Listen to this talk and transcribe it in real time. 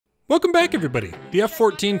Welcome back everybody, the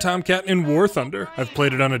F-14 Tomcat in War Thunder. I've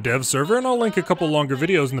played it on a dev server and I'll link a couple longer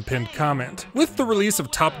videos in the pinned comment. With the release of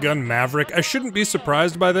Top Gun Maverick, I shouldn't be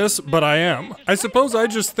surprised by this, but I am. I suppose I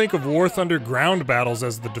just think of War Thunder ground battles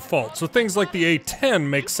as the default, so things like the A-10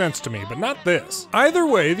 make sense to me, but not this. Either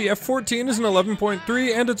way, the F-14 is an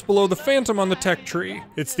 11.3 and it's below the Phantom on the tech tree.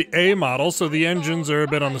 It's the A model, so the engines are a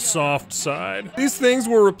bit on the soft side. These things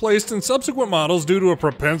were replaced in subsequent models due to a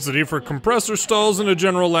propensity for compressor stalls and a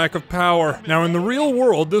general lack of power. Now in the real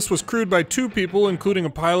world, this was crewed by two people, including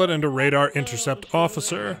a pilot and a radar intercept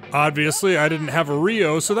officer. Obviously, I didn't have a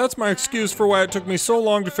Rio, so that's my excuse for why it took me so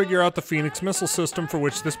long to figure out the Phoenix missile system for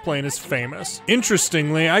which this plane is famous.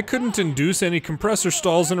 Interestingly, I couldn't induce any compressor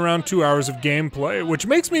stalls in around 2 hours of gameplay, which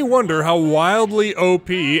makes me wonder how wildly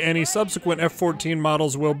OP any subsequent F-14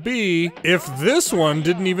 models will be if this one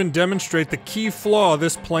didn't even demonstrate the key flaw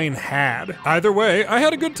this plane had. Either way, I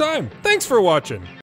had a good time. Thanks for watching.